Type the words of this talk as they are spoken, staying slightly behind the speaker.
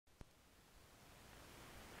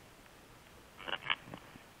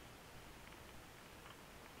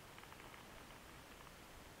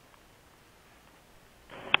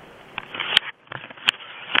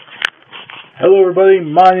Hello everybody,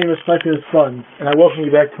 my name is Flexious Funds, and I welcome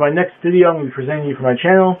you back to my next video. I'm going to be presenting you for my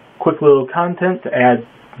channel. Quick little content to add,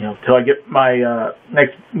 till I get my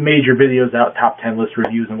next major videos out, top 10 list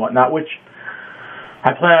reviews and whatnot, which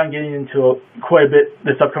I plan on getting into quite a bit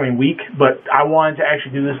this upcoming week, but I wanted to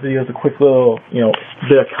actually do this video as a quick little,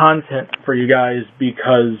 bit of content for you guys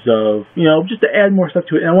because of, just to add more stuff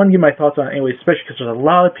to it. And I want to give my thoughts on it anyway, especially because there's a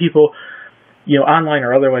lot of people online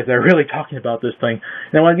or otherwise, they're really talking about this thing.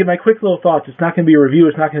 And I want to give my quick little thoughts. It's not going to be a review.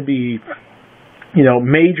 It's not going to be,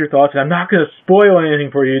 major thoughts. And I'm not going to spoil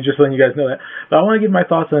anything for you, just letting you guys know that. But I want to give my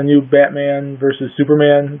thoughts on the new Batman versus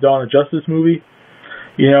Superman Dawn of Justice movie.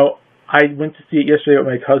 I went to see it yesterday with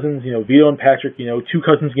my cousins, Vito and Patrick, Two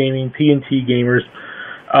Cousins Gaming, TNT Gamers.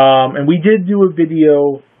 And we did do a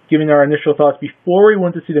video giving our initial thoughts before we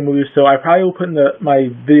went to see the movie. So I probably will put in my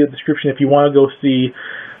video description if you want to go see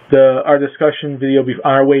our discussion video on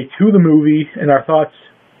our way to the movie and our thoughts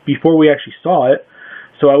before we actually saw it.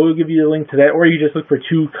 So I will give you the link to that, or you just look for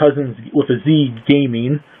Two Cousins with a Z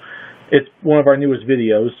Gaming. It's one of our newest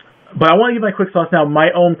videos. But I want to give my quick thoughts now,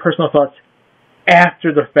 my own personal thoughts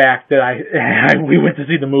after the fact that we went to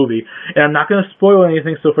see the movie. And I'm not going to spoil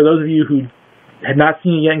anything, so for those of you who had not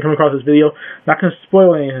seen it yet and come across this video, not going to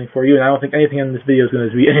spoil anything for you, and I don't think anything in this video is going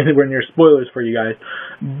to be anywhere near spoilers for you guys.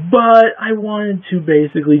 But I wanted to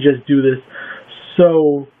basically just do this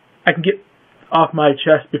so I can get off my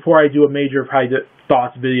chest before I do a major probably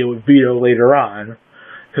thoughts video with Vito later on,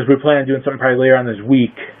 because we plan on doing something probably later on this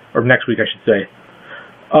week, or next week I should say,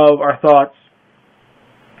 of our thoughts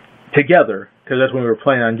together, because that's when we were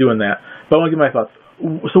planning on doing that. But I want to give my thoughts.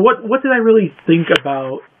 So what did I really think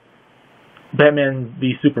about Batman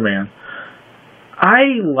v Superman?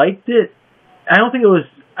 I liked it. I don't think it was...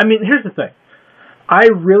 here's the thing.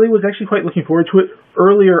 I really was actually quite looking forward to it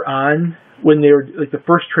earlier on when they were, the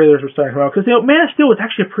first trailers were starting to come out. Because, Man of Steel was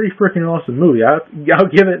actually a pretty freaking awesome movie.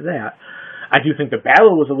 I'll give it that. I do think the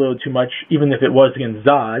battle was a little too much, even if it was against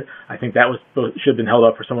Zod. I think that should have been held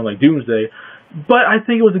up for someone like Doomsday. But I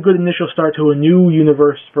think it was a good initial start to a new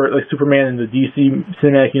universe for Superman in the DC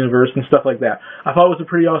Cinematic Universe and stuff like that. I thought it was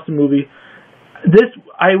a pretty awesome movie. This,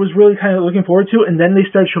 I was really kind of looking forward to, and then they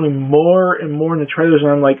started showing more and more in the trailers, and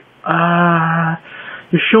I'm like,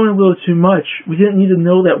 you're showing a little too much. We didn't need to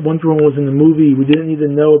know that Wonder Woman was in the movie. We didn't need to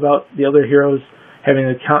know about the other heroes having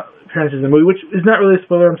appearances in the movie, which is not really a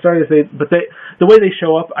spoiler, I'm sorry to say, but the way they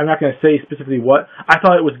show up, I'm not going to say specifically what. I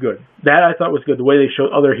thought it was good. That I thought was good, the way they showed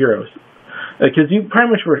other heroes. Because it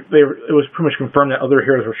was pretty much confirmed that other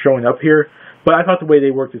heroes were showing up here, but I thought the way they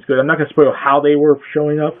worked is good. I'm not going to spoil how they were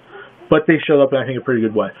showing up, but they showed up in, I think, a pretty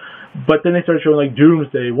good way. But then they started showing,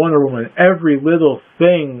 Doomsday, Wonder Woman, every little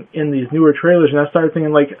thing in these newer trailers, and I started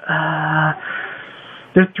thinking, they're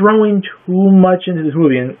throwing too much into this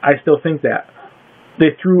movie, and I still think that.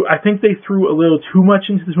 I think they threw a little too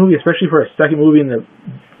much into this movie, especially for a second movie in the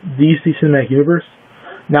DC Cinematic Universe.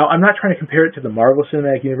 Now, I'm not trying to compare it to the Marvel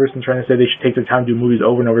Cinematic Universe and trying to say they should take their time to do movies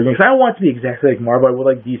over and over again, because I don't want it to be exactly like Marvel. I would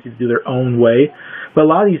like DC to do their own way. But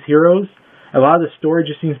a lot of these heroes, a lot of the story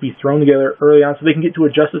just seems to be thrown together early on so they can get to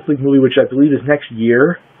a Justice League movie, which I believe is next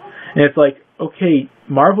year. And it's like, okay,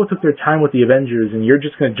 Marvel took their time with the Avengers, and you're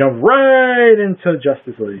just going to jump right into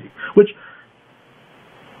Justice League, which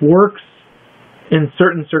works in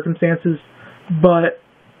certain circumstances, but,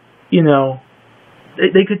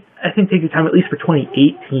 they could, I think, take the time at least for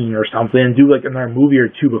 2018 or something and do, another movie or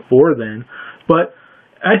two before then. But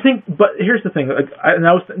here's the thing,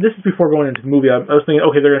 this is before going into the movie, I was thinking,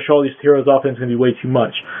 okay, they're going to show all these heroes off and it's going to be way too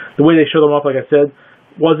much. The way they show them off, like I said,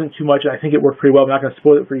 wasn't too much, and I think it worked pretty well. I'm not going to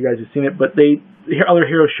spoil it for you guys who've seen it, but other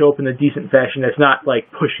heroes show up in a decent fashion that's not,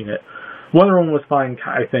 pushing it. Wonder Woman was fine,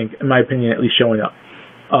 I think, in my opinion, at least showing up.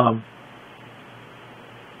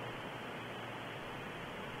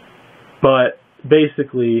 But,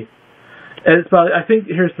 basically, I think,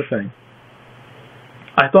 here's the thing.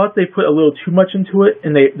 I thought they put a little too much into it,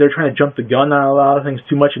 and they're trying to jump the gun on a lot of things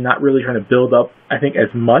too much and not really trying to build up, I think,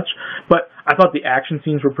 as much. But I thought the action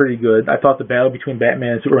scenes were pretty good. I thought the battle between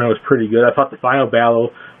Batman and Superman was pretty good. I thought the final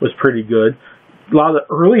battle was pretty good. A lot of the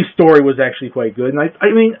early story was actually quite good. And I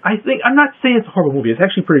think, I'm not saying it's a horrible movie. It's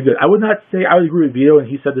actually pretty good. I would agree with Vito, and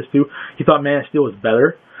he said this too. He thought Man of Steel was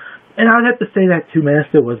better. And I would have to say that too. Man of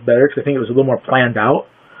Steel was better because I think it was a little more planned out.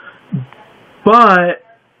 But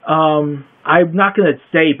I'm not going to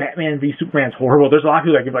say Batman v Superman's horrible. There's a lot of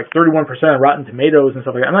people that give 31% on Rotten Tomatoes and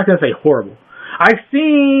stuff like that. I'm not going to say horrible. I've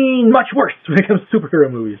seen much worse when it comes to superhero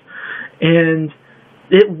movies. And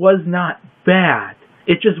it was not bad.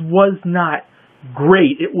 It just was not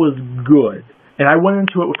great. It was good. And I went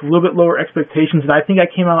into it with a little bit lower expectations, and I think I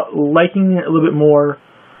came out liking it a little bit more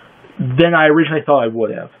than I originally thought I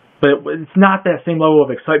would have. but it's not that same level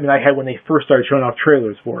of excitement I had when they first started showing off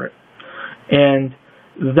trailers for it. And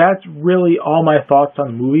that's really all my thoughts on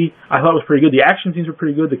the movie. I thought it was pretty good. The action scenes were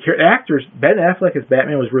pretty good. The actors, Ben Affleck as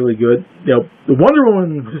Batman was really good. You know, the Wonder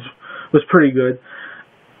Woman was pretty good.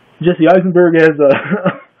 Jesse Eisenberg as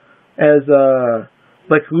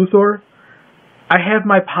Lex Luthor. I have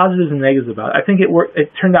my positives and negatives about it. I think it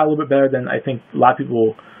turned out a little bit better than I think a lot of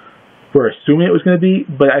people were assuming it was going to be,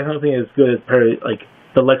 but I don't think it's as good as like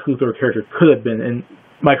the Lex Luthor character could have been. And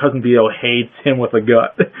my cousin Vito hates him with a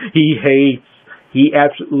gut. He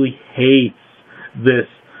absolutely hates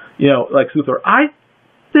this, Lex Luthor. I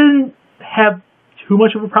didn't have too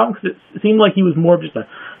much of a problem because it seemed like he was more of just a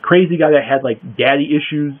crazy guy that had like daddy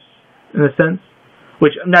issues in a sense.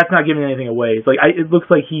 Which, that's not giving anything away. It's like it looks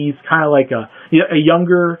like he's kind of like a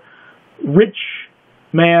younger, rich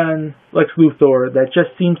man, Lex Luthor, that just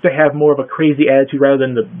seems to have more of a crazy attitude rather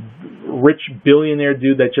than the rich billionaire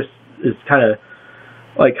dude that just is kind of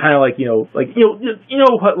like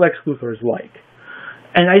what Lex Luthor is like.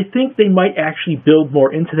 And I think they might actually build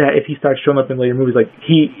more into that if he starts showing up in later movies. Like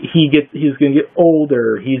he's going to get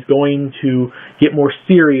older. He's going to get more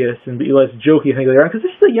serious and be less jokey. I think later on, because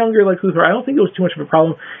this is a younger Lex Luthor. I don't think it was too much of a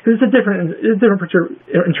problem because it's a different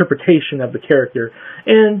interpretation of the character,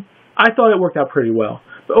 and I thought it worked out pretty well.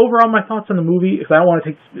 But overall, my thoughts on the movie, because I don't want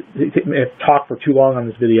to talk for too long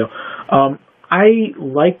on this video. I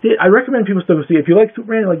liked it. I recommend people still go see it. If you like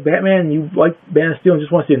Superman, like Batman, and you like Man of Steel, and just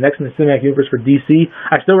want to see the next in the cinematic universe for DC,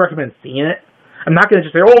 I still recommend seeing it. I'm not going to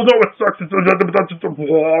just say, oh, no, it sucks.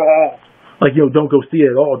 Like, don't go see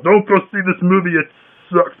it at all. Don't go see this movie. It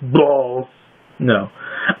sucks balls. No.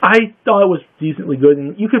 I thought it was decently good,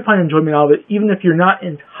 and you could find enjoyment out of it, even if you're not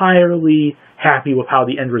entirely happy with how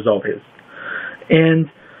the end result is. And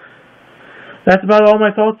that's about all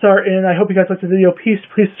my thoughts are, and I hope you guys liked the video. Please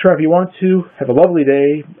subscribe if you want to. Have a lovely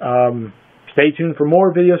day. Stay tuned for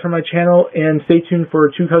more videos from my channel, and stay tuned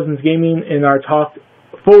for Two Cousins Gaming and our talk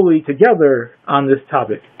fully together on this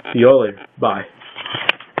topic. See you all later. Bye.